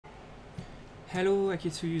Hello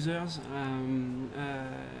Akeytsu users.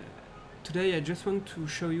 Today I just want to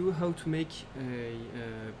show you how to make a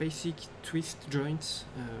basic twist joints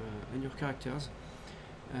on your characters.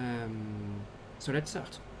 So let's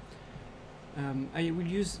start. I will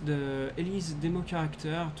use the e-lysE demo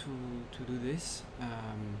character to do this.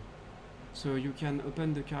 So you can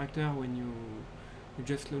open the character when you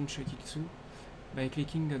just launch Akeytsu by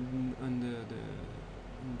clicking on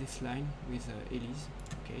this line with e-lysE.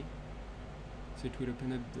 Okay. So it will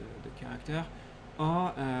open up the character,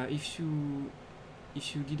 or if you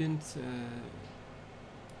didn't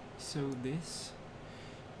saw this,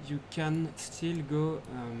 you can still go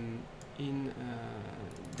in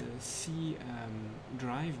the C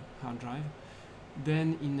hard drive,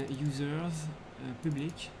 then in users,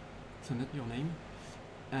 public, so not your name,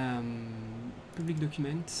 public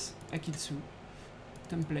documents, Akeytsu,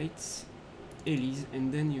 templates, e-lysE,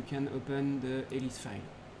 and then you can open the e-lysE file.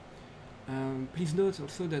 Please note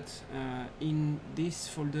also that in this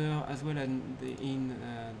folder, as well as in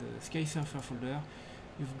the SkySurfer folder,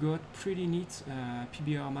 you've got pretty neat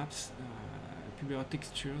PBR maps, PBR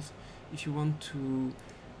textures. If you want to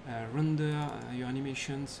render your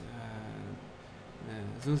animations,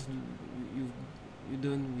 those you've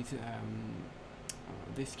done with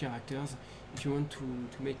these characters. If you want to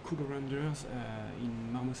make cool renders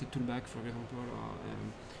in Marmoset Toolbag, for example, or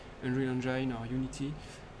Unreal Engine or Unity,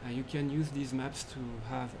 you can use these maps to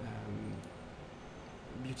have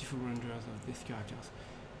beautiful renders of these characters.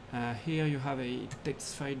 Here you have a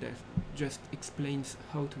text file that just explains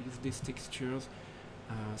how to use these textures,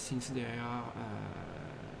 since they are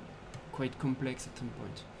quite complex at some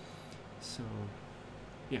point. So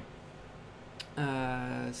yeah,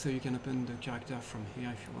 so you can open the character from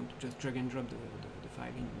here if you want to just drag and drop the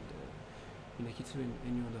file in Akeytsu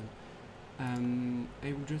and you're done.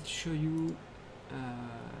 I will just show you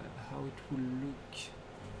how it will look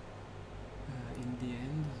in the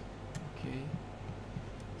end. Okay,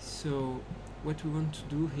 so what we want to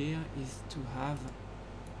do here is to have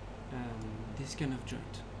this kind of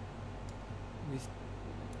joint. With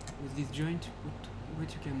this joint,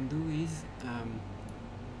 what you can do is,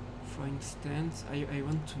 for instance, I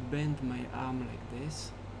want to bend my arm like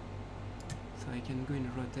this, so I can go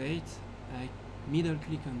and rotate. I middle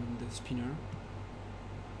click on the spinner.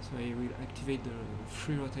 So I will activate the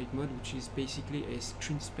free rotate mode, which is basically a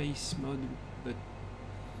screen space mode, but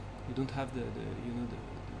you don't have the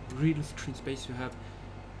real screen space. You have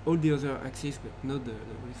all the other axes, but not the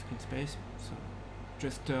real screen space. So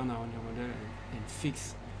just turn on your model and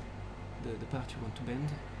fix the part you want to bend,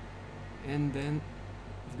 and then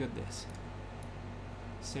you've got this.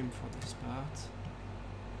 Same for this part.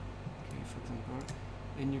 Okay, for example.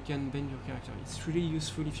 And you can bend your character. It's really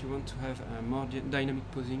useful if you want to have more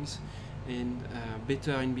dynamic posings and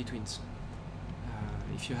better in-betweens.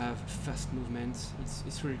 If you have fast movements,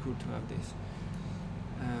 it's really cool to have this.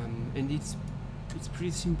 And it's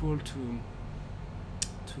pretty simple to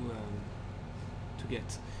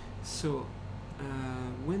get. So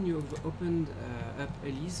when you've opened up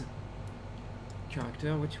e-lysE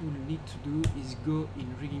character, what you will need to do is go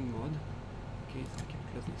in rigging mode. Okay, so I can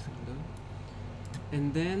close this window.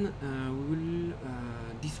 And then we will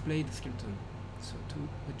display the skeleton. So to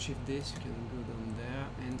achieve this, you can go down there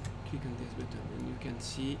and click on this button, and you can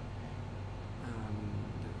see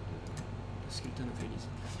the skeleton of e-lysE.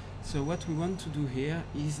 So what we want to do here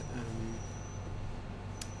is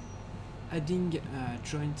adding a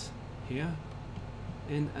joint here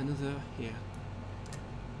and another here.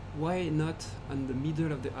 Why not on the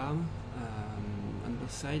middle of the arm on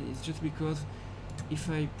both sides? It's just because if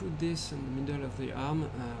I put this in the middle of the arm,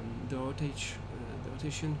 the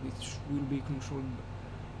rotation, which will be controlled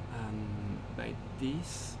by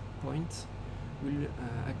this point, will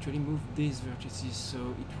actually move these vertices. So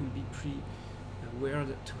it will be pretty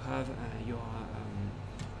weird to have your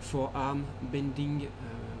forearm bending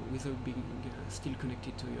without being still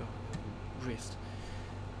connected to your wrist.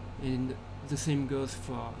 And the same goes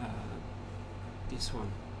for this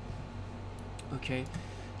one. Okay,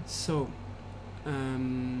 so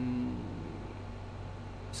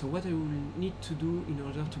so what I will need to do in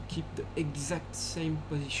order to keep the exact same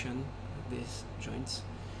position of these joints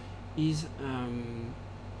is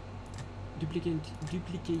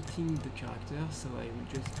duplicating the character. So I will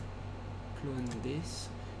just clone this.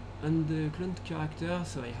 On the cloned character,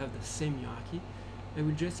 so I have the same hierarchy, I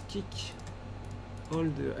will just kick all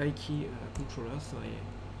the I key controllers, so I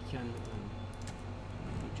can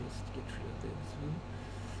just get rid of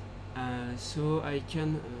this. So I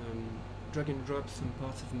can drag and drop some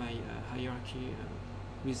parts of my hierarchy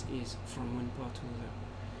with ease from one part to another.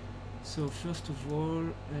 So first of all,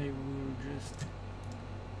 I will just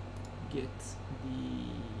get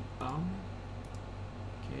the arm.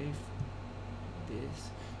 Okay,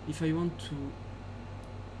 this. If I want to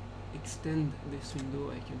extend this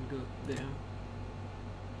window, I can go there.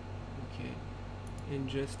 Okay, and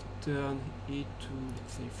just turn it to,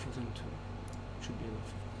 let's say, frozen 2. Should be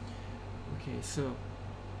enough. Okay, so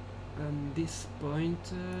on this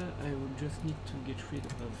point, I will just need to get rid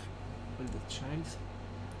of all the childs.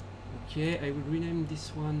 Okay, I will rename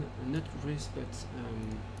this one not wrist, but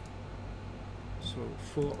so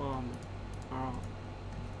forearm r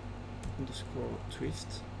underscore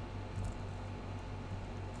twist.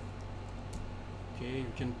 Okay,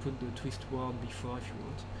 you can put the twist word before if you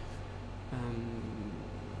want.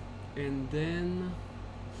 And then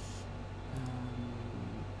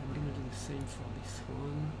I'm gonna do the same for this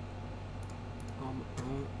one. Arm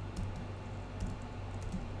 1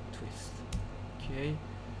 twist. Okay.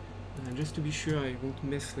 Just to be sure I won't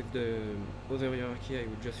mess with the other hierarchy, I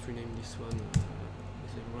will just rename this one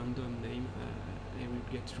with a random name. I will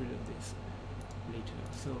get rid of this later.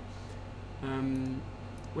 So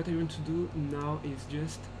what I want to do now is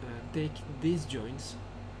just take these joints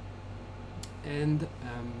and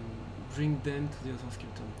bring them to the other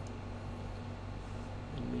skeleton.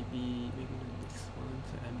 And maybe not this one.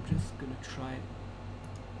 So I'm just gonna try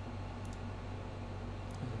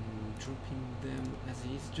dropping them as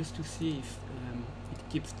is, just to see if it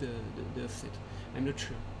keeps the offset. I'm not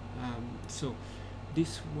sure. So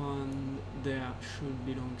this one there should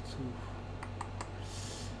belong to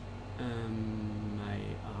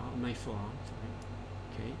my forearm. Sorry.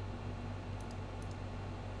 Okay.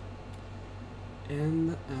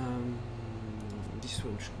 And this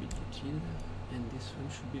one should be deleted, and this one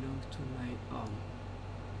should belong to my arm.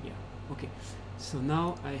 Yeah. Okay. So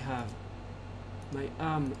now I have my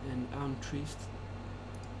arm and arm twist,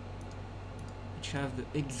 which have the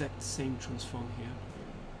exact same transform here,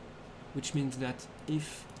 which means that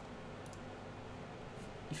if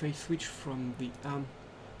I switch from the arm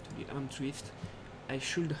to the arm twist, I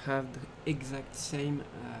should have the exact same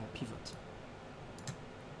pivot.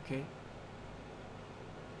 Okay.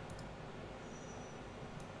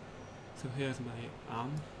 So here's my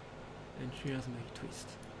arm, and here's my twist.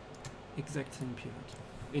 Exact same pivot.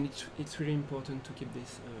 And it's really important to keep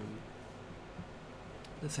this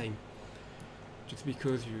the same, just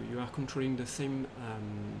because you are controlling the same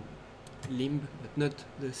limb, but not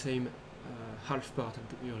the same half part of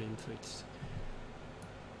your limb. So it's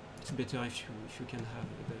better if you can have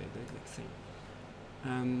the exact same.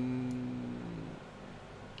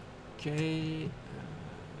 Okay.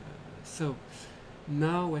 So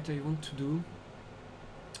now what I want to do.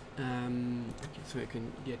 Okay, so I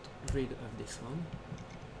can get rid of this one.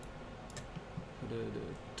 The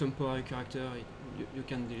temporary character, you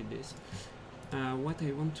can delete this. What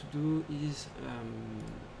I want to do is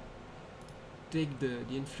take the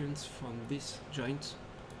influence from this joint,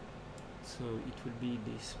 so it will be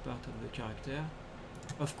this part of the character.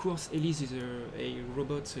 Of course, e-lysE is a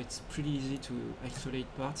robot, so it's pretty easy to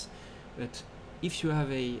isolate parts, but if you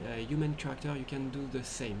have a human character, you can do the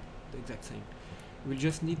exact same. We'll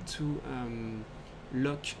just need to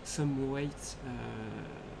lock some weight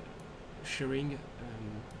sharing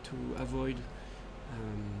to avoid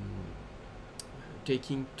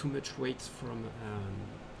taking too much weight from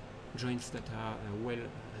joints that are well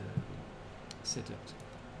set up.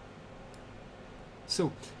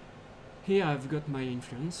 So here I've got my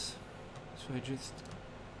influence, so I just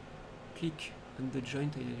click on the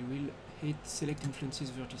joint and I will hit select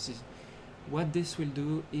influences vertices. What this will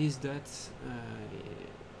do is that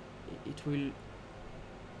it will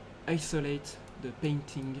isolate the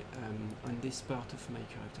painting on this part of my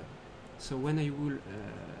character. So when I will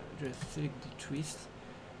just select the twist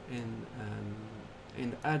and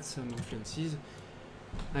add some influences,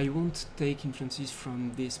 I won't take influences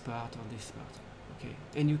from this part or this part. Okay,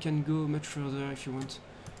 and you can go much further if you want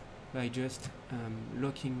by just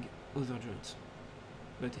locking other joints.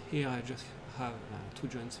 But here I just have two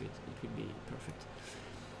joints, so it will be perfect.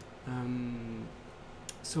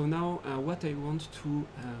 So now what I want to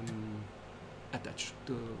attach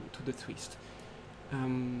to the twist.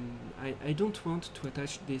 I don't want to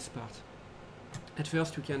attach this part. At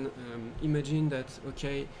first you can imagine that,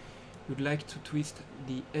 okay, you'd like to twist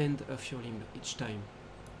the end of your limb each time,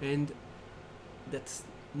 and that's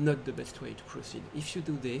not the best way to proceed. If you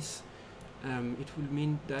do this, it will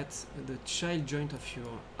mean that the child joint of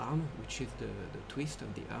your arm, which is the twist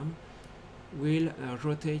of the arm, will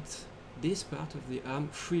rotate this part of the arm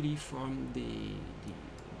freely from the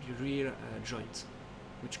rear joint,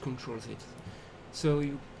 which controls it. So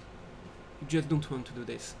you just don't want to do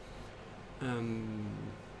this.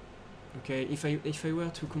 Okay, if I were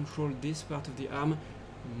to control this part of the arm,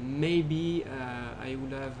 maybe I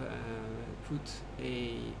would have put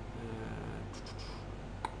a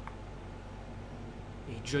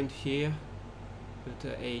joint here, but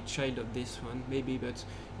a child of this one maybe, but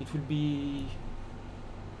it would be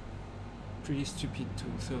pretty stupid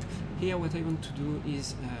too. So here what I want to do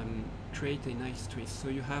is create a nice twist. So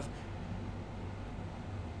you have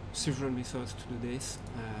several methods to do this.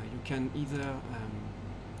 You can either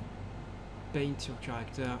paint your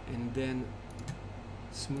character and then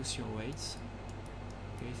smooth your weights.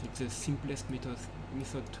 Okay, so it's the simplest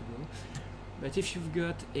method to go. But if you've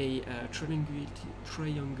got a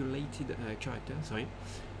triangulated character, sorry,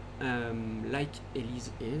 like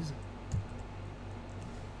e-lysE is,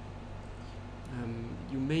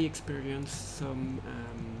 you may experience some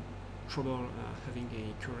trouble having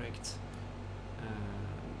a correct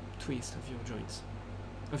twist of your joints,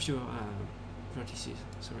 of your vertices,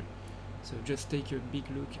 sorry. So just take a big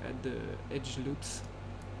look at the edge loops,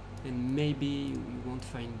 and maybe you won't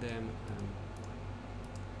find them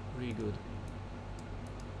really good.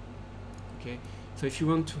 Okay, so if you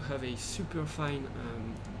want to have a super fine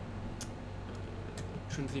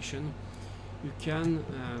transition, you can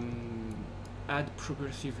add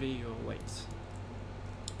progressively your weights.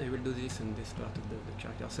 I will do this in this part of the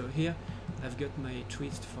character. So here I've got my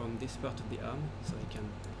twist from this part of the arm, so I can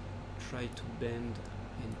try to bend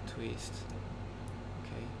and twist,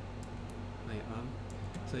 okay, my arm.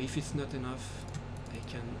 So if it's not enough, I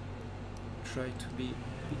can try to be a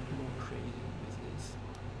bit more crazy with this,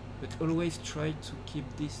 but always try to keep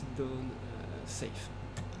this done safe.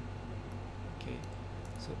 Okay,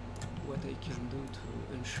 so what I can do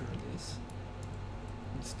to ensure this,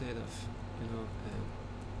 instead of, you know,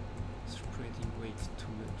 spreading weight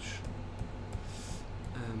too much,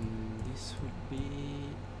 this would be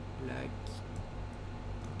like,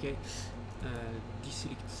 okay,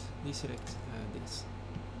 deselect this.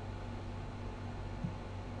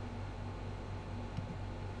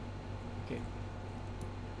 Okay,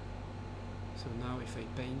 so now if I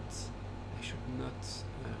paint, I should not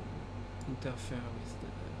interfere with the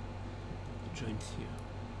joints here.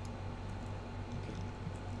 Okay,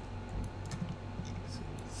 so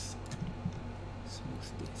let's smooth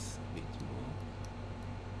this a bit more.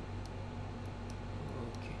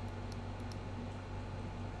 Okay,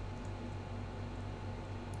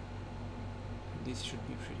 this should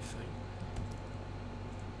be pretty fine.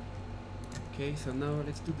 Okay, so now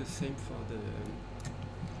let's do the same for the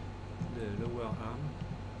lower arm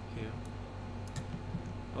here,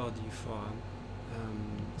 or the forearm.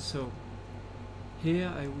 So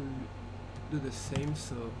here I will do the same,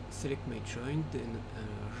 so select my joint, then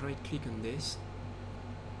right click on this.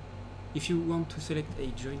 If you want to select a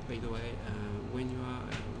joint, by the way, when you are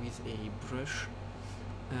with a brush,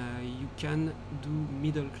 you can do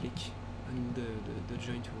middle click on the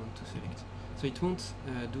joint you want to select. So it won't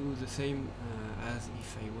do the same as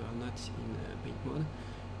if I were not in paint mode,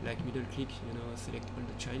 like middle click, you know, select all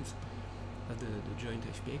the childs of the joint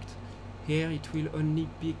I've picked. Here it will only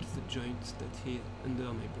pick the joint that is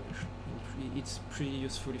under my brush. And it's pretty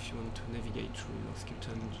useful if you want to navigate through your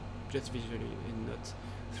skeleton just visually and not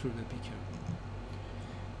through the picker.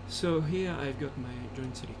 So here I've got my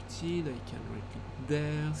joint selected. I can right click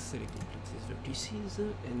there, select the vertices,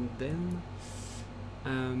 and then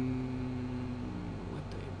what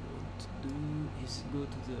I want to do is go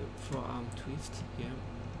to the forearm twist here,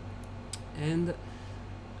 and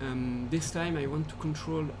this time I want to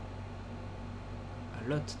control a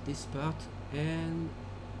lot this part, and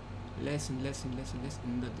less and less and less and less,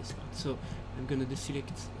 and not this part. So I'm gonna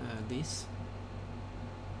deselect this.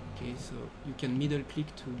 Okay, so you can middle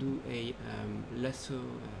click to do a lasso,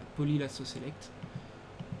 poly lasso select.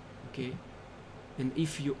 Okay, and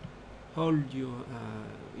if you hold your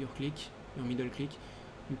click, your middle click,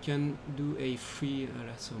 you can do a free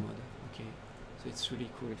lasso mode. Okay, so it's really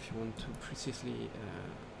cool if you want to precisely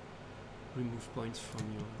remove points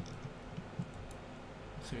from your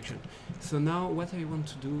selection. So now what I want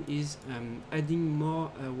to do is adding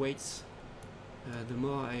more weights. The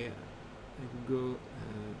more I go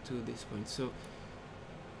to this point. So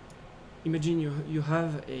imagine you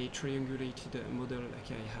have a triangulated model like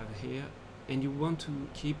I have here, and you want to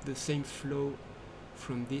keep the same flow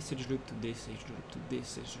from this edge loop to this edge loop to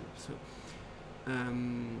this edge loop. So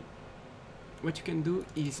what you can do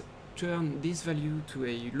is turn this value to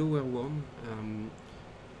a lower one.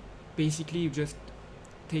 Basically you just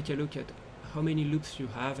take a look at how many loops you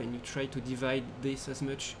have, and you try to divide this as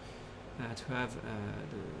much to have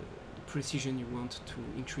the precision you want to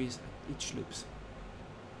increase at each loops,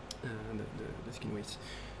 the skin weights.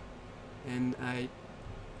 and I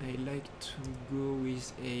like to go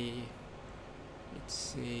with a, let's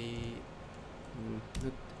say,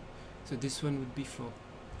 not, so this one would be for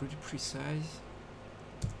pretty precise.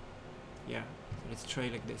 Yeah, so let's try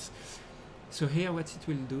like this. So here what it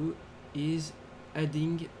will do is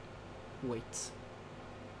adding weights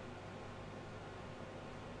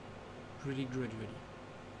really gradually.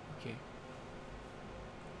 Okay,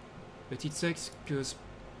 but it sucks because,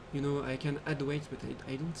 you know, I can add weights, but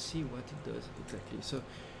I don't see what it does exactly. So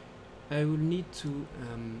I will need to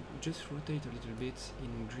just rotate a little bit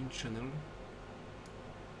in green channel,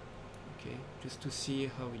 okay, just to see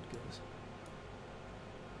how it goes.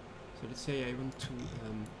 So let's say I want to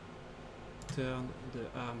turn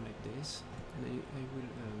the arm like this, and I will,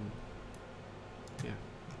 yeah,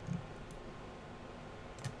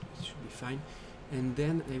 it should be fine. And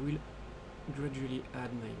then I will gradually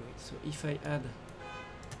add my weight. So if I add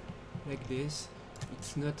like this,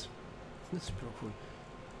 it's not super cool.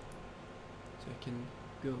 So I can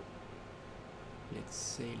go, let's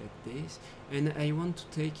say like this, and I want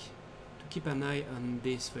to keep an eye on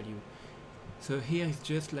this value. So here it's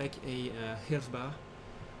just like a health bar,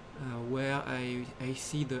 where I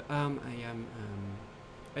see the arm I am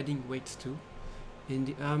adding weights to, and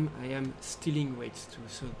the arm I am stealing weights to.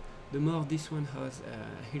 So the more this one has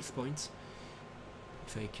health points,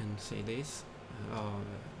 if I can say this, or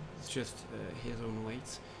it's just his own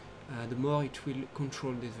weights, the more it will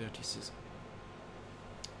control these vertices.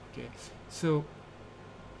 Okay, so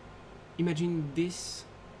imagine these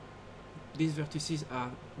vertices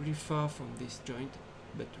are really far from this joint,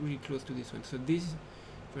 but really close to this one. So these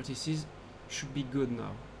vertices should be good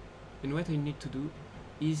now. And what I need to do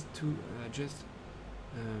is to just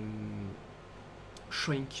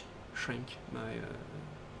shrink my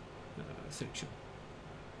selection.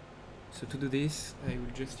 So to do this, I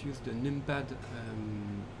will just use the numpad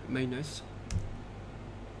minus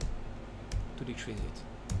to decrease it.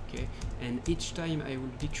 Okay, and each time I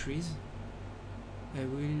will decrease, I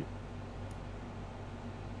will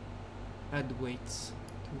add weights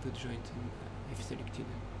to the joint I've selected,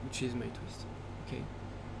 which is my twist. Okay,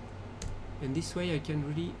 and this way I can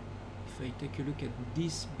really, if I take a look at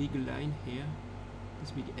this big line here,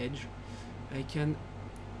 this big edge, I can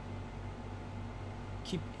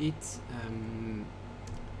keep it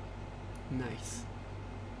nice.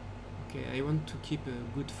 Okay, I want to keep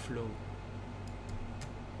a good flow.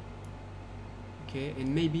 Okay,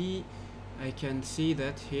 and maybe I can see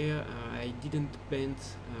that here I didn't bend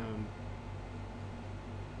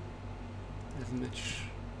as much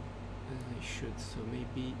as I should, so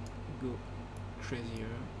maybe go crazier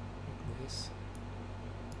like this.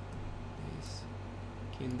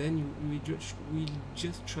 Okay, and then we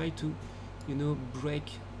just try to, you know,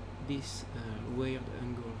 break this weird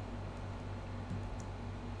angle.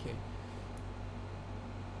 Okay,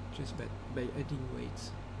 just by adding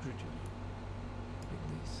weights gradually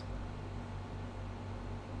like this.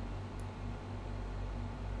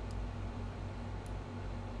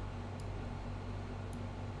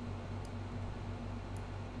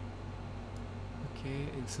 Okay,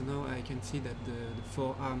 and so now I can see that the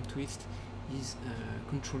forearm twist is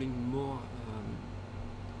controlling more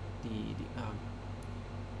the arm,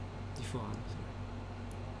 the forearm, sorry,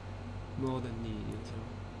 more than the other.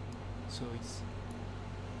 So it's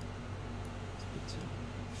better.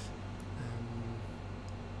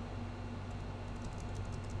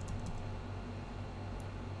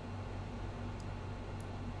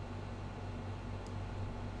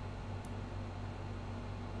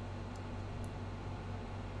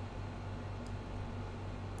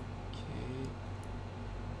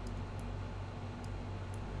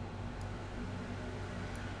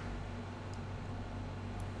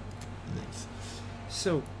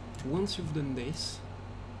 So once you've done this,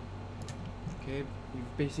 okay,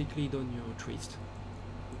 you've basically done your twist,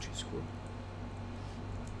 which is cool.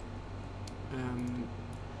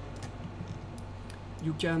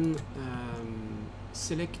 You can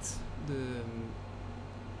select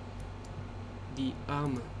the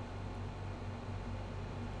arm,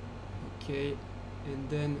 okay, and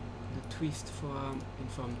then the twist forearm and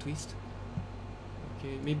forearm twist.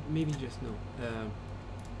 Okay, maybe just no.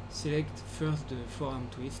 Select first the forearm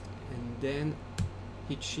twist and then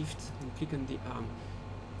hit shift and click on the arm.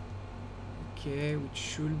 Okay, which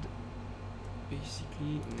should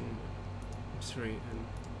basically I'm sorry,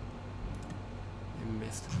 I'm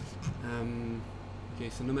messed. Okay,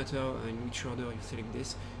 so no matter in which order you select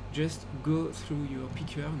this, just go through your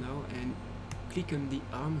picker now and click on the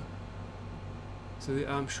arm. So the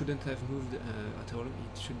arm shouldn't have moved at all.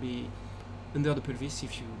 It should be under the pelvis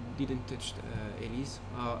if you didn't touch e-lysE,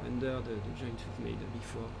 or under the joint you've made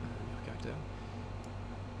before your character. chapter,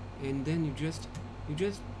 and then you just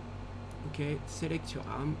okay, select your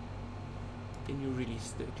arm and you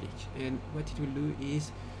release the click, and what it will do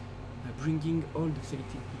is bringing all the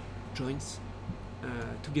selected joints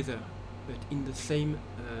together, but in the same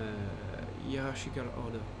hierarchical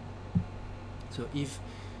order. So if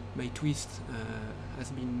my twist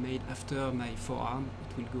has been made after my forearm,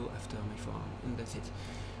 it will go after my forearm, and that's it.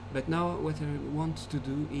 But now what I want to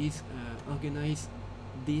do is organize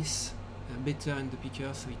this better in the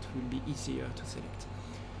picker, so it will be easier to select.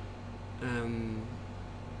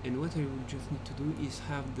 And what I will just need to do is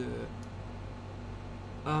have the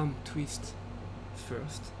arm twist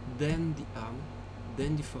first, then the arm,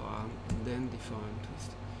 then the forearm, and then the forearm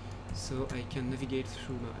twist. So I can navigate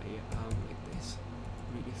through my arm like this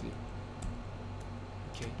really easily.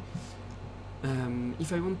 Okay.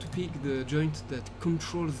 If I want to pick the joint that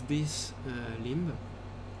controls this limb,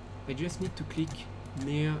 I just need to click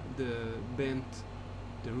near the bent,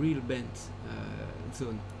 the real bent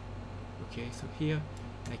zone. Okay, so here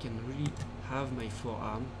I can really have my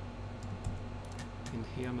forearm, and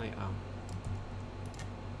here my arm.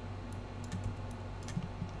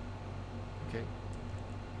 Okay.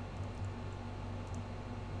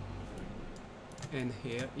 And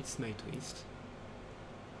here it's my twist.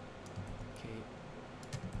 Okay.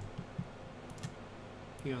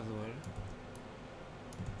 Here as well.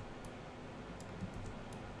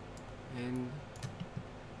 And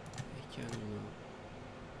I can,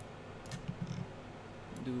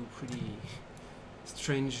 do pretty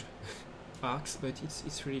strange arcs, but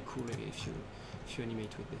it's really cool if you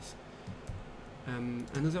animate with this.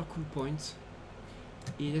 Another cool point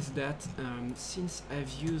is that since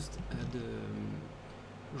I've used the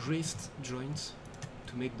wrist joint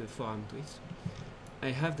to make the forearm twist,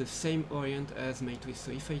 I have the same orient as my twist.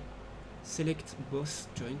 So if I select both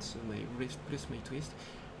joints, so my wrist plus my twist,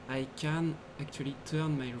 I can actually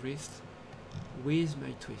turn my wrist with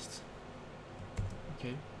my twist.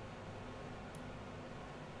 Okay.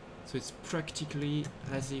 So it's practically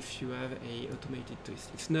as if you have a automated twist.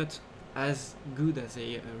 It's not as good as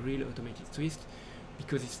a real automated twist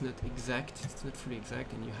because it's not exact, it's not fully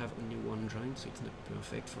exact, and you have only one joint, so it's not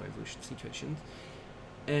perfect for every situation.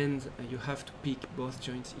 And you have to pick both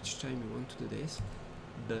joints each time you want to do this,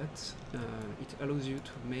 but it allows you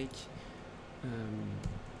to make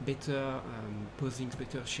better posings,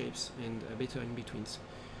 better shapes, and better in-betweens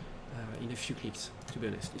in a few clicks, to be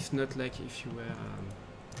honest. It's not like if you were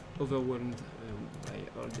overwhelmed by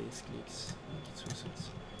all these clicks.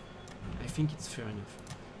 I think it's fair enough,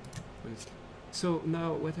 honestly. So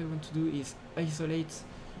now what I want to do is isolate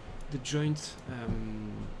the joints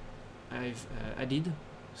I've added.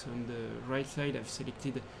 So on the right side I've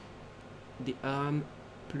selected the arm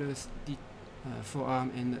plus the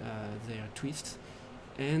forearm and their twists,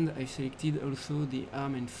 and I selected also the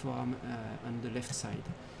arm and forearm on the left side.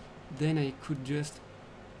 Then I could just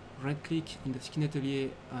right click in the Skin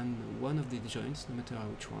Atelier on one of the joints, no matter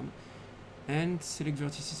which one, and select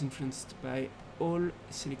vertices influenced by all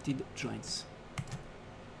selected joints.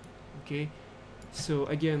 Okay, so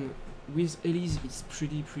again, with e-lysE it's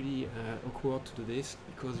pretty awkward to do this,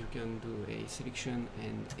 because you can do a selection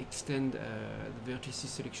and extend the vertices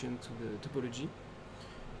selection to the topology,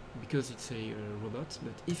 because it's a robot.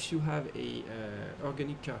 But if you have a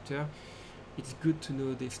organic character, it's good to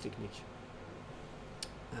know this technique.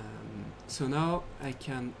 So now I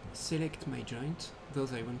can select my joint,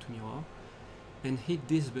 those I want to mirror, and hit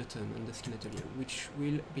this button on the Skin Atelier, which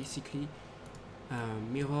will basically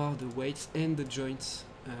mirror the weights and the joints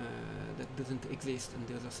that doesn't exist on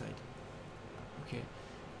the other side. Okay,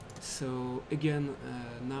 so again,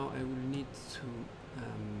 now I will need to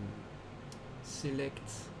select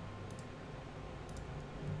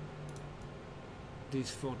these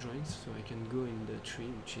 4 joints, so I can go in the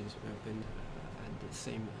tree, which is opened at the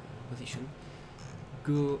same position,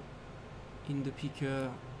 go in the picker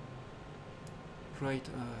right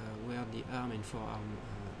where the arm and forearm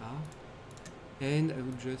are, and I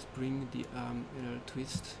will just bring the arm L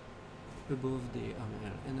twist above the arm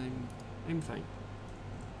L, and I'm fine.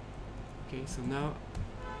 Okay, so now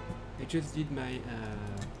I just did my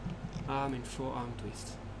arm and forearm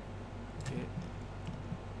twist. Okay,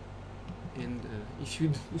 and if you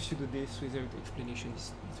do this without explanation,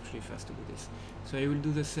 it's really fast to do this. So I will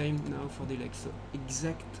do the same now for the legs. So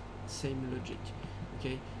exact same logic.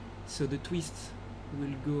 Okay, so the twist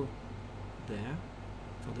will go there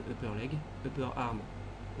for the upper leg, upper arm,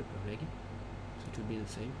 upper leg. So it will be the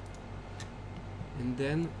same. And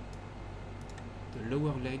then the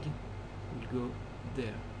lower leg will go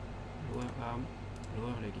there, lower arm,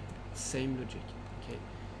 lower leg. Same logic. Okay.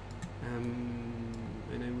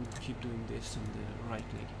 and I will keep doing this on the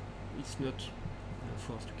right leg. It's not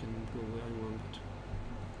forced, you can go where you want,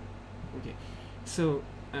 but okay. So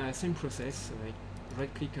same process, so I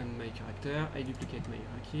right click on my character, I duplicate my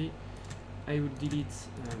hierarchy, I will delete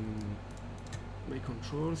my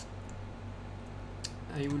controls,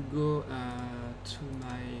 I will go to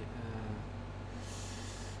my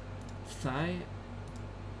thigh,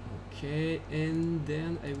 okay, and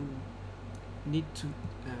then I will need to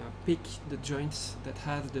pick the joints that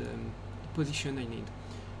have the position I need.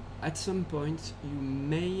 At some point you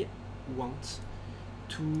may want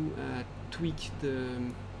to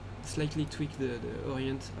slightly tweak the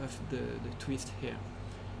orient of the twist here,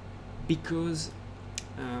 because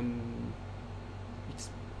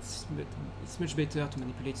it's much better to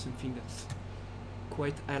manipulate something that's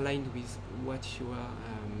quite aligned with what you are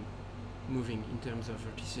moving in terms of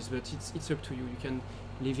vertices, but it's up to you. You can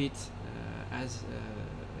leave it as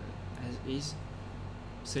is,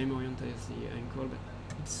 same orient as the ankle, but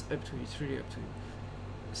it's up to you, it's really up to you.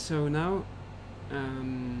 So now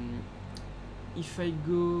if I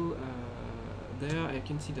go there, I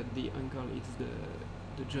can see that the ankle is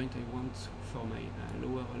the joint I want for my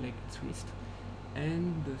lower leg twist,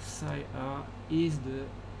 and the thigh R is the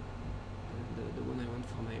one I want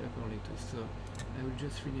for my upper leg twist. So I will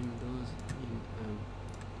just rename those in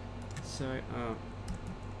thigh R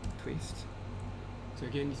twist. So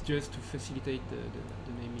again, it's just to facilitate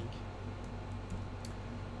the naming.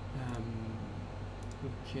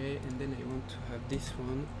 Okay, and then I want to have this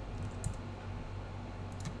one.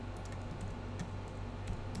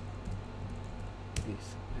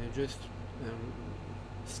 This. I just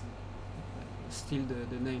steal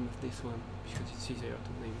the name of this one because it's easier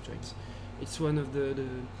to name joints. It's one of the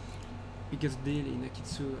biggest deal in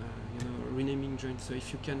Akeytsu, renaming joints. So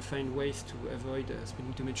if you can find ways to avoid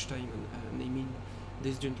spending too much time on naming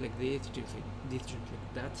this joint like this, joint like this, joint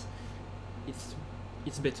like that,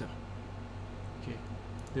 it's better. Okay,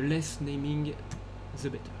 the less naming, the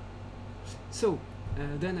better. So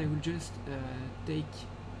then I will just take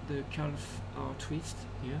the calf R twist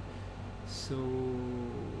here. So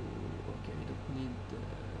okay, I don't need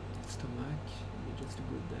the stomach. Let me just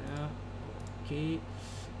go there. Okay,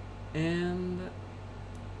 and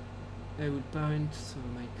I will parent so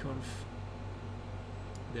my calf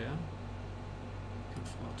there.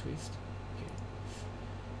 Calf R twist. Okay,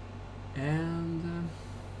 and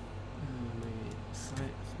my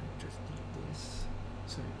side. So just delete this.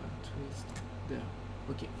 Sorry, R twist there.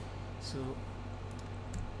 Okay, so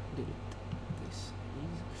delete this is.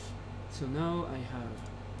 So now I have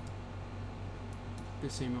the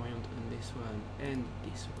same orient on this one and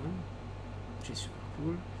this one, which is super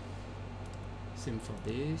cool. Same for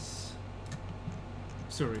this.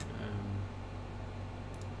 Sorry,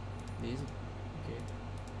 these. Okay.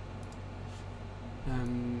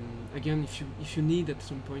 Again, if you need at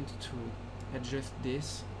some point to adjust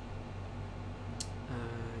this,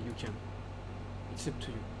 you can. It's up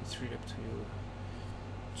to you. It's really up to you.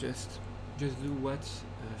 Just do what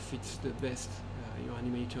fits the best your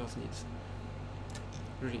animator's needs.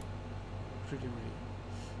 Really.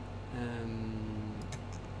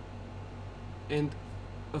 And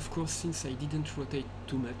of course, since I didn't rotate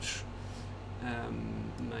too much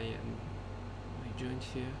my joint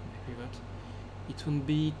here, my pivot, it won't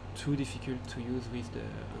be too difficult to use with the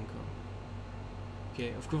ankle.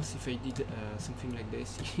 Okay, of course, if I did something like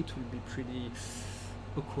this, it will be pretty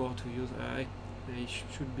awkward to use. I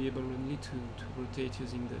should be able only to rotate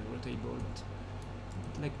using the rotate ball,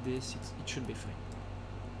 but like this, it should be fine.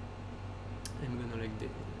 I'm gonna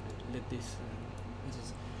let this as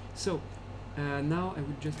is. So now I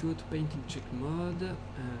will just go to painting check mode,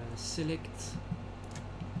 select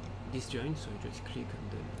this joint, so I just click on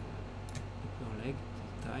the upper leg,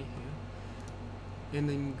 the thigh here, and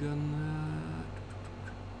I'm gonna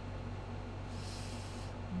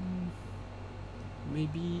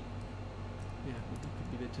maybe it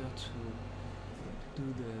could be better to do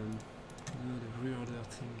the reorder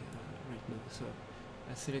thing right now. So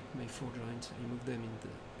I select my 4 joints, I move them in the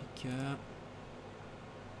picker,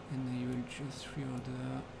 and I will just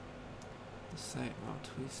reorder the side R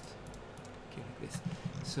twist. Okay, like this.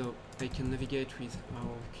 So I can navigate with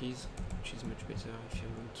our keys, which is much better if you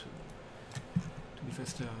want to be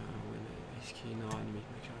faster when I skin or animate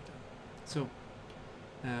my character. So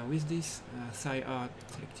with this side R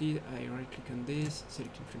selected, I right click on this,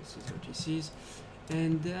 select influences vertices,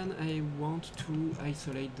 and then I want to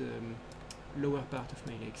isolate the lower part of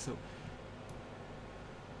my leg. So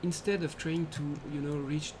instead of trying to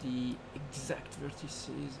reach the exact vertex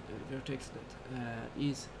that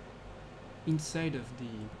is inside of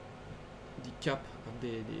the cap of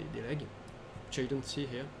the leg, which I don't see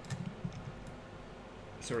here.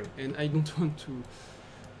 Sorry, and I don't want to,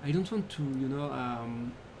 you know,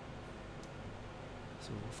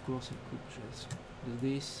 so of course I could just do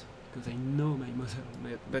this, because I know my model,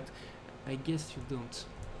 but I guess you don't,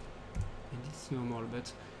 and it's normal.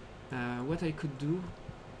 But what I could do,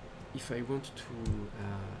 if I want to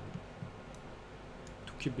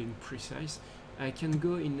keep being precise, I can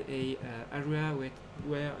go in a area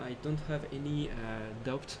where I don't have any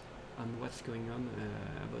doubt on what's going on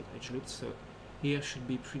about edge loops. So here should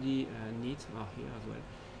be pretty neat, or here as well,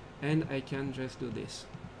 and I can just do this.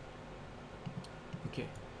 Okay,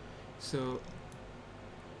 so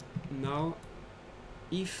now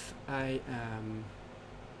if I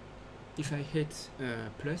hit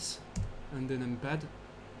plus and the numpad,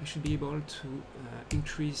 I should be able to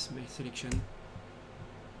increase my selection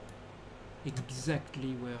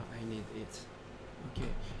exactly where I need it. Okay,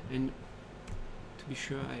 and to be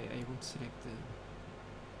sure, I won't select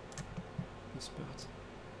this part.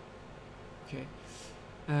 Okay,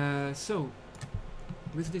 so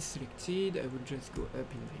with this selected, I will just go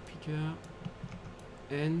up in my picker,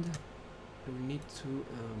 and I will need to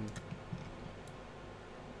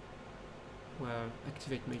well,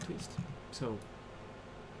 activate my twist. So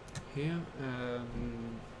here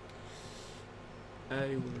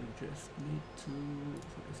I will just need to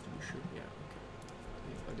focus to be sure. Yeah, okay.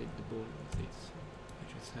 I've added the ball with it. So I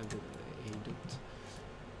just have a dot.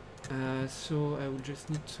 So I will just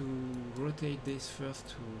need to rotate this first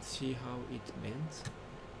to see how it bends.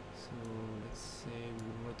 So let's say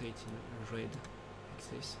we'll rotate in a red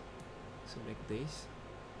axis. So like this.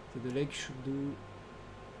 So the leg should do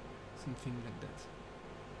something like that.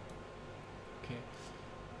 Okay.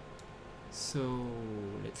 So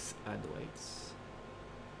let's add weights.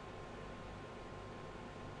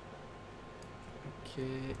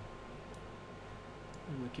 Okay,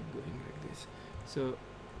 and we keep going like this. So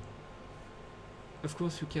of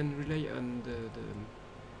course you can rely on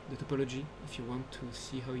the topology if you want to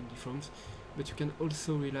see how it deforms, but you can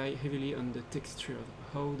also rely heavily on the texture.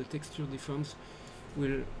 How the texture deforms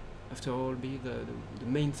will, after all, be the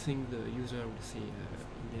main thing the user will see in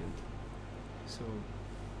the end. So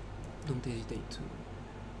don't hesitate to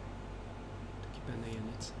keep an eye on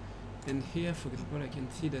it. And here, for example, I can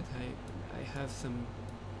see that I have some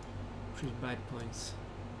pretty bad points.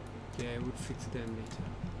 Okay, I will fix them later.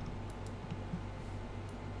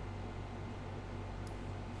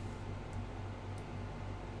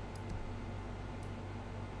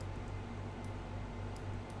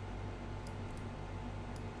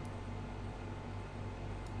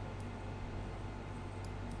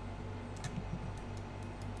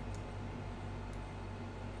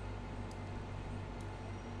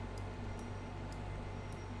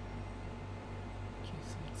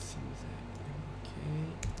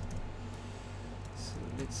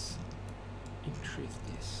 Let's increase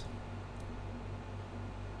this.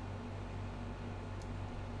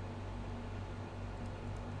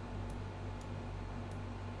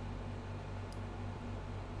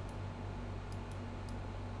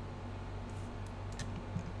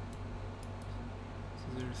 So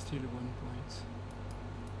there's still 1 point.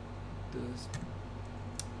 Does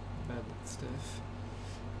bad stuff.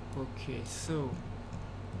 Okay, so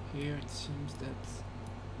here it seems that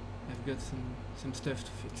I've got some stuff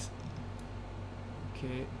to fix.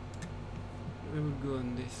 Okay, I will go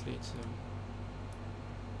on this later.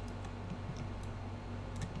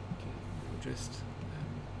 Okay, we'll just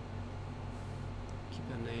keep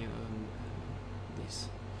an eye on this.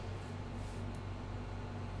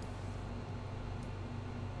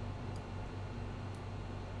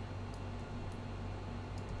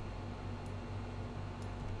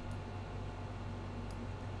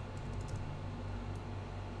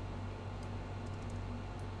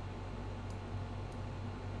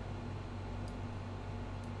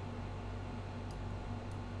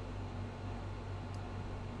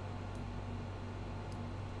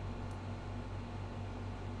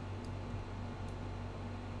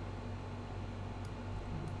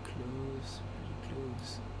 Pretty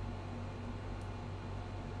close.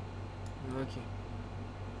 Okay.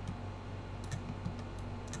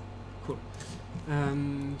 Cool.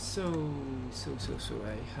 So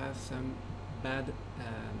I have some bad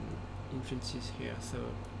influences here. So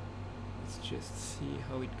let's just see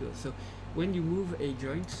how it goes. So when you move a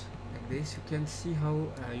joint like this, you can see how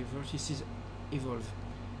your vertices evolve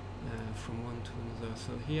from one to another.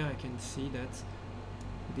 So here I can see that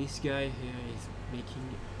this guy here is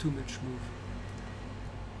making too much move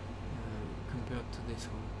compared to this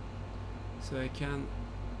one. So I can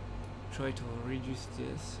try to reduce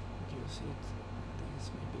it, this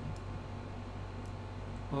maybe.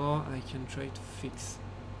 or I can try to fix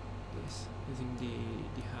this using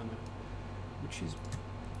the hammer, which is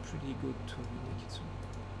pretty good tool in Akeytsu.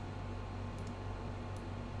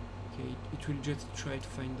 Okay, it will just try to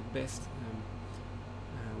find the best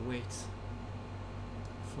weights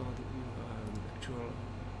for the actual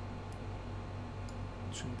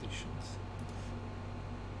transitions.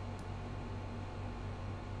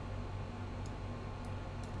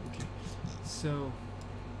 Okay, so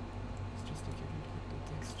let's just take a look at the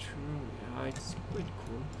texture. Yeah, it's quite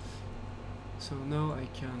cool. So now I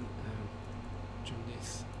can turn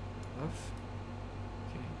this off.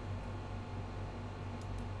 Okay.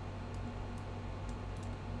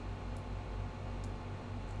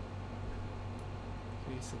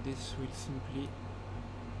 Okay, so this will simply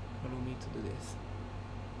allow me to do this.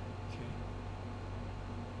 Okay.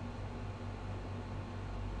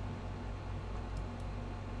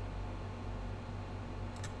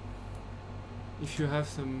 If you have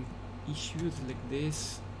some issues like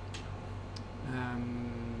this,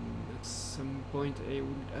 at some point I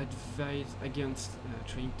would advise against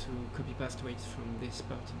trying to copy paste weights from this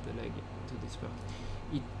part of the leg to this part.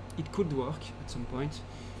 It could work at some point,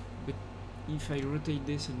 but if I rotate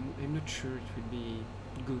this, I'm not sure it will be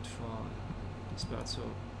good for this part, so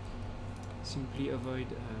simply avoid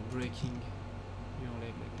breaking your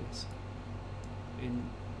leg like this. And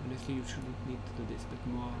honestly, you shouldn't need to do this, but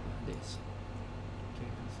more this. Okay,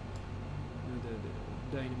 because you know, the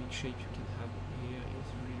dynamic shape you can have here is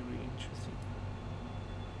really, really interesting.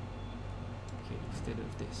 Okay, instead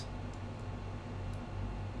of this.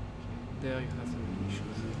 Okay, there you have some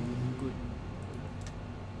issues. Good.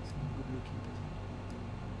 Some good looking pattern.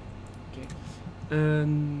 Okay.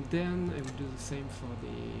 And then I will do the same for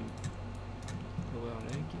the lower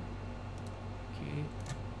leg. Okay.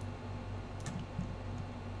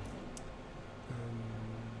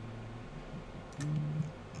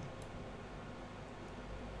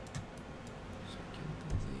 So I can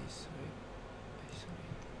do this, right?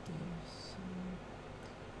 Isolate this,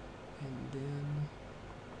 and then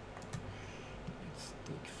let's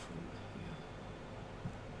take from here.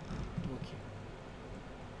 Okay.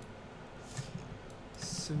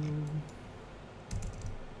 So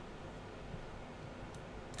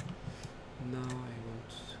now I want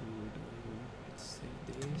to do, let's say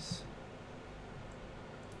this,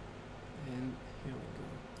 and here we go.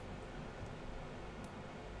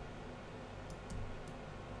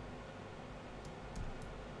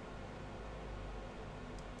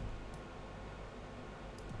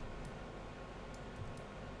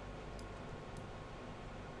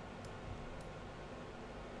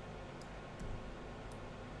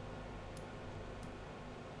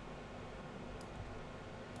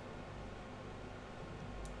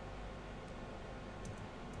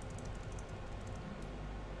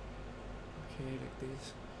 Okay, like this.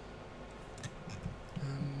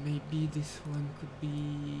 Maybe this one could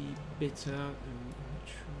be better. I'm not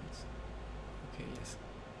sure. It's okay. Yes.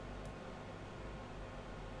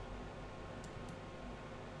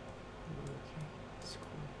 Okay, it's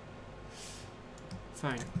cool.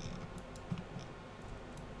 Fine.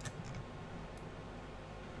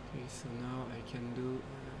 Okay, so now I can do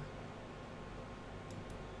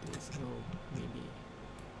this. Oh, maybe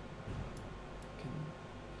I can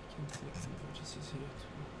select some vertices here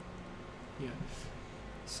too. Yeah.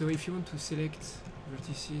 So if you want to select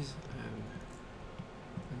vertices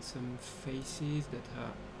and some faces that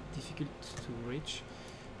are difficult to reach,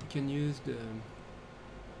 you can use the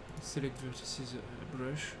select vertices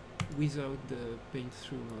brush without the paint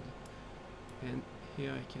through mode. And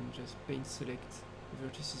here I can just paint select the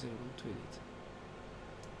vertices I want to edit,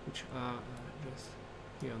 which are just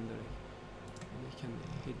here on the leg. And I can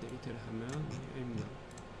hit the little hammer and I'm done.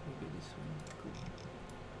 Maybe this one could.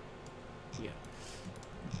 Yeah.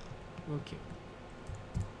 Okay.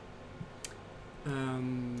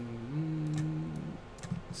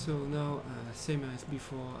 So now, same as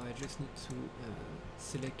before, I just need to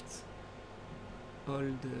select all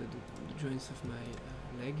the joints of my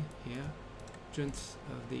leg here, joints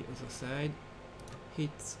of the other side,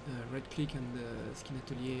 hit right click on the skin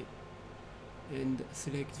atelier and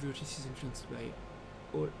select vertices influenced by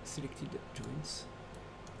all selected joints.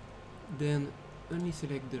 Then only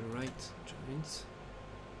select the right joints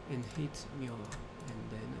and hit mirror, and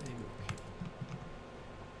then I'm okay.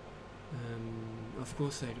 Of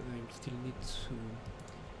course, I still need to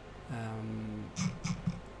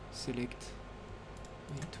select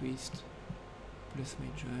my twist plus my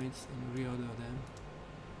joints and reorder them.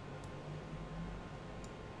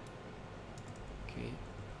 Okay,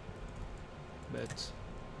 but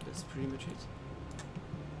that's pretty much it.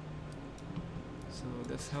 So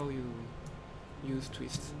that's how you use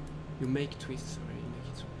twists. You make twists, sorry, in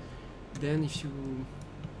Akeytsu. Then if you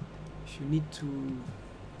need to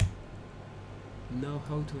know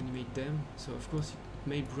how to animate them, so of course it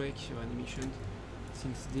may break your animation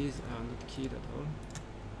since these are not keyed at all.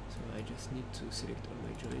 So I just need to select all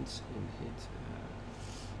my joints and hit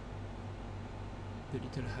the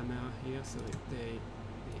little hammer here, so they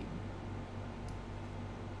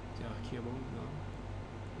are keyable now.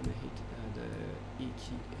 And I hit the E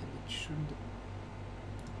key and it should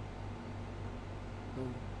go.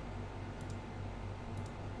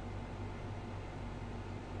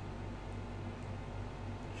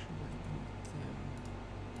 Should I make them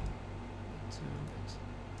better?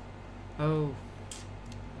 Oh,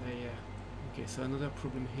 yeah. Okay, so another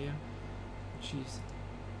problem here, which is,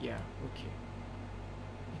 yeah, okay.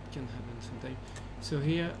 It can happen sometimes. So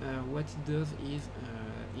here, what it does is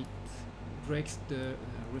it breaks the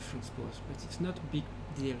reference pose, but it's not a big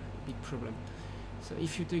deal, big problem. So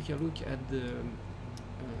if you take a look at the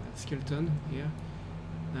skeleton here,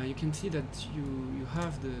 you can see that you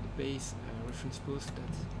have the base reference pose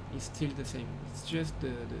that is still the same. It's just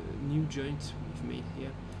the new joints we've made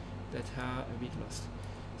here that are a bit lost.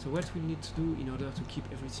 So what we need to do in order to keep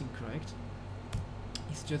everything correct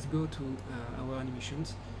is just go to our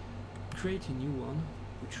animations, create a new one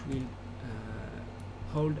which will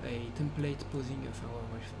hold a template posing of our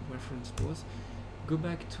reference pose, go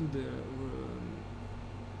back to the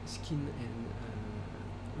skin and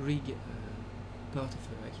rig part of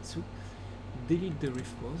Akeytsu, delete the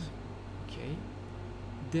ref pose, okay,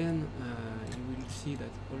 then you will see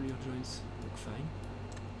that all your joints look fine.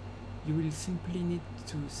 You will simply need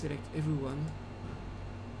to select everyone,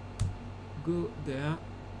 go there,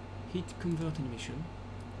 hit convert animation,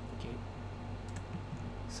 okay,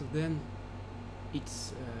 so then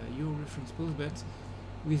it's your reference pose but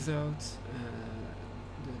without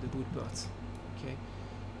the boot parts, okay.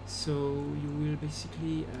 So you will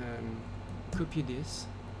basically copy this,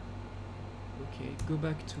 okay, go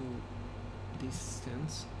back to this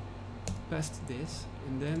stance, past this,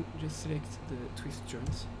 and then just select the twist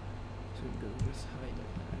joints. So you go just hide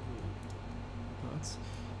every parts.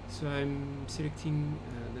 So I'm selecting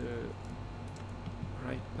the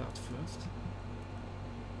right part first.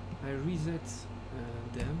 I reset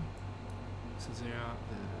them so they are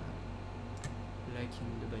like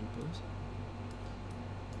in the bind pose,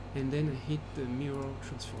 and then I hit the mirror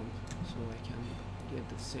transform so I can get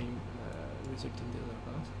the same result on the other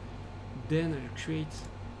part. Then I'll create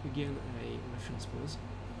again a reference pose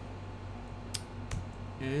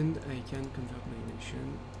and I can convert my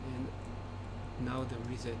animation, and now the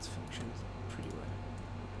reset functions pretty well.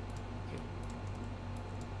 Okay,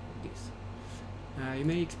 like this. You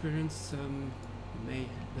may experience some,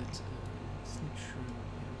 but it's not sure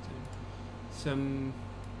every time, some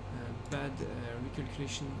bad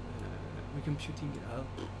recalculation, recomputing,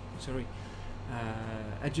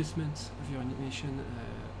 adjustments of your animation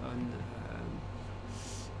on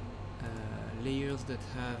layers that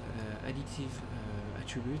have additive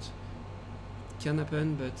attributes. Can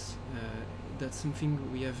happen, but that's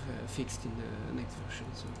something we have fixed in the next version,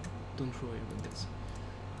 so don't worry about this.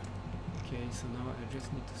 Okay, so now I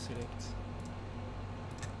just need to select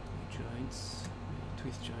my joints, my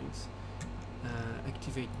twist joints,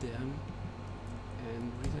 activate them,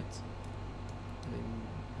 and reset, and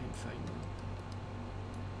I'm fine now.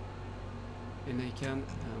 And I can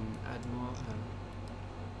add more,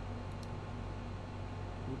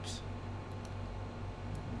 oops,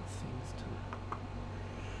 more things to,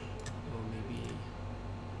 or maybe,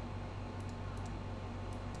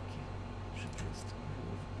 okay, should just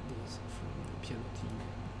remove these from the piano team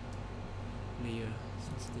layer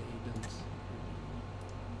since they don't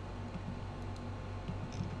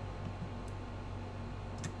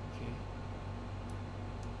okay.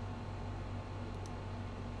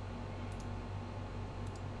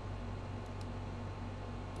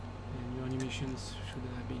 And your animations should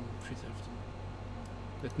have been preserved.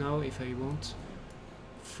 But now if I want,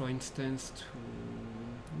 for instance, to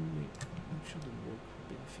I'm not sure the work would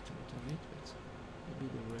benefit out of it, but maybe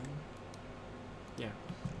the run. Yeah,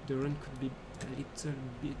 the run could be a little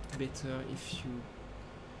bit better if you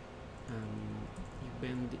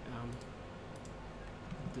bend the arm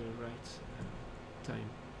at the right time.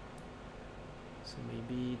 So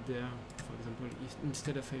maybe there, for example, if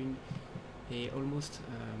instead of having a almost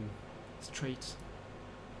straight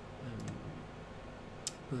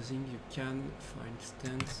posing, you can, for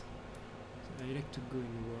instance, so I like to go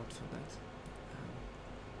inward for that.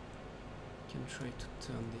 You can try to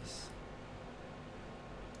turn this.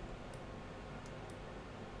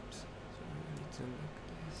 Oops, so a little like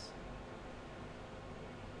this.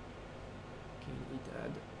 Okay,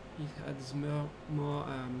 it adds more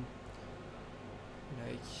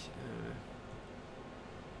like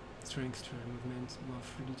strength to movement, more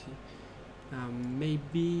fluidity.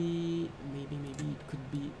 Maybe it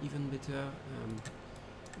could be even better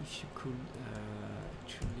if you could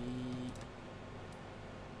actually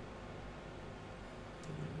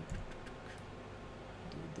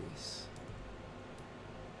do this.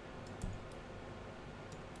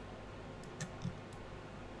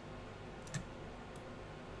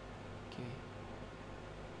 Okay.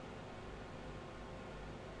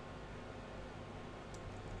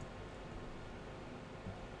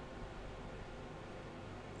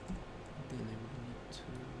 Then I will need to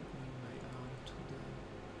bring my arm to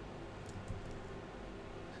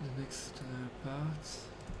the next part.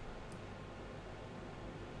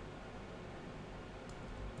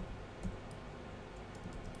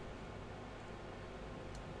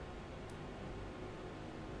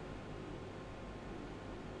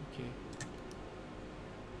 Okay.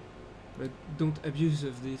 But don't abuse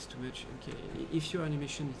of this too much. Okay. If your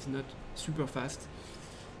animation is not super fast,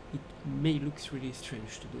 it may look really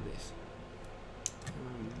strange to do this.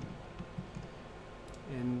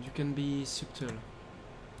 And you can be subtle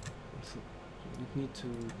also. You don't need to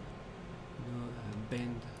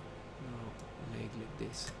bend your leg like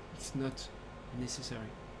this. It's not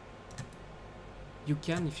necessary. You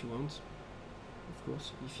can if you want, of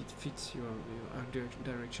course, if it fits your art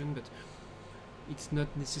direction, but it's not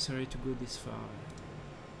necessary to go this far.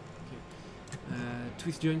 Okay.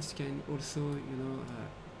 Twist joints can also,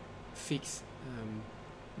 fix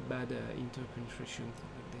bad interpenetration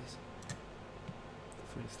like this.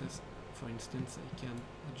 For instance, I can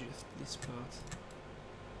adjust this part.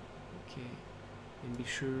 Okay, and be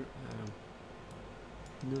sure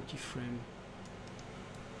no keyframe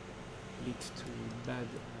leads to bad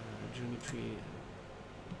geometry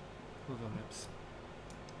overlaps.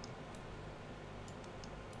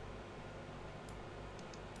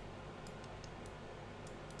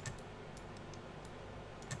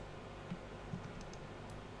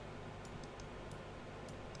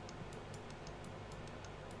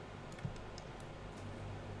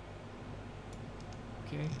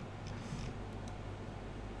 Okay.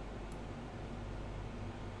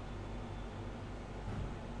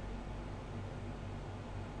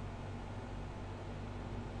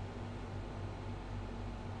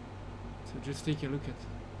 So just take a look at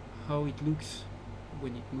how it looks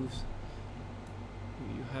when it moves.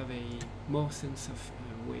 You have a more sense of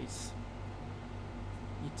weight.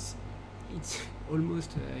 It's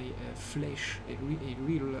almost a flesh, a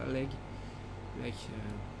real leg, like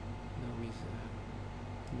with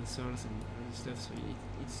muscles and other stuff. So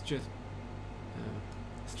it's just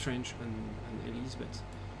strange and e-lysE, but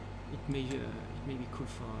it may be cool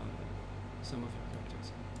for some of your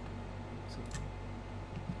characters. So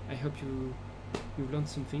I hope you've learned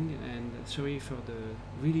something, and sorry for the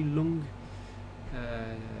really long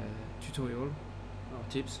tutorial or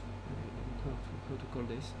tips. I don't know how to call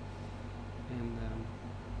this. And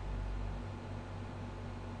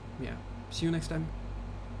yeah, see you next time.